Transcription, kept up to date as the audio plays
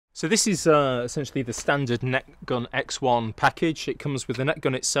So this is essentially the standard net gun X1 package. It comes with the net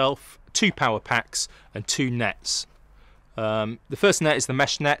gun itself, 2 power packs and 2 nets. The first net is the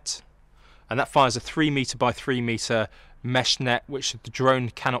mesh net, and that fires a 3 meter by 3 meter mesh net which the drone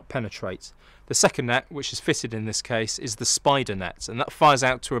cannot penetrate. The second net, which is fitted in this case, is the spider net, and that fires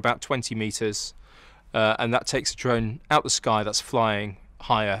out to about 20 meters, and that takes a drone out the sky that's flying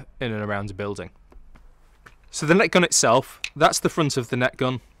higher in and around a building. So the net gun itself, that's the front of the net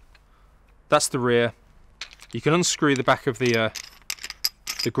gun, that's the rear. You can unscrew the back of the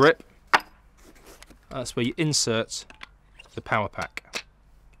grip. That's where you insert the power pack.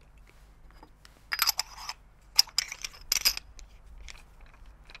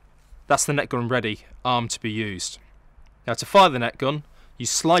 That's the net gun ready, armed to be used. Now to fire the net gun, you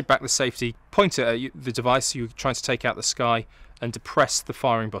slide back the safety, point it at the device you're trying to take out the sky, and depress the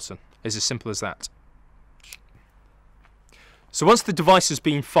firing button. It's as simple as that. So once the device has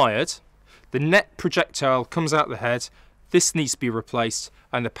been fired, the net projectile comes out the head, this needs to be replaced,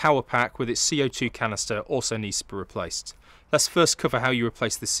 and the power pack with its CO2 canister also needs to be replaced. Let's first cover how you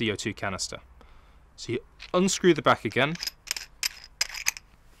replace the CO2 canister. So you unscrew the back again,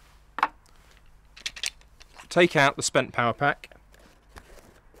 take out the spent power pack,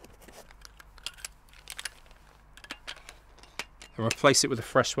 and replace it with a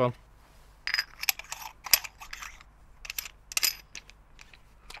fresh one,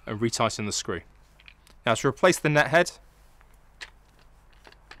 and retighten the screw. Now to replace the net head,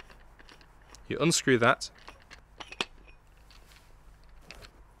 you unscrew that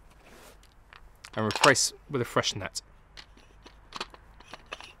and replace with a fresh net.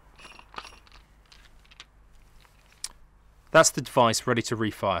 That's the device ready to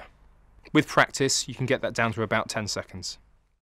refire. With practice, you can get that down to about 10 seconds.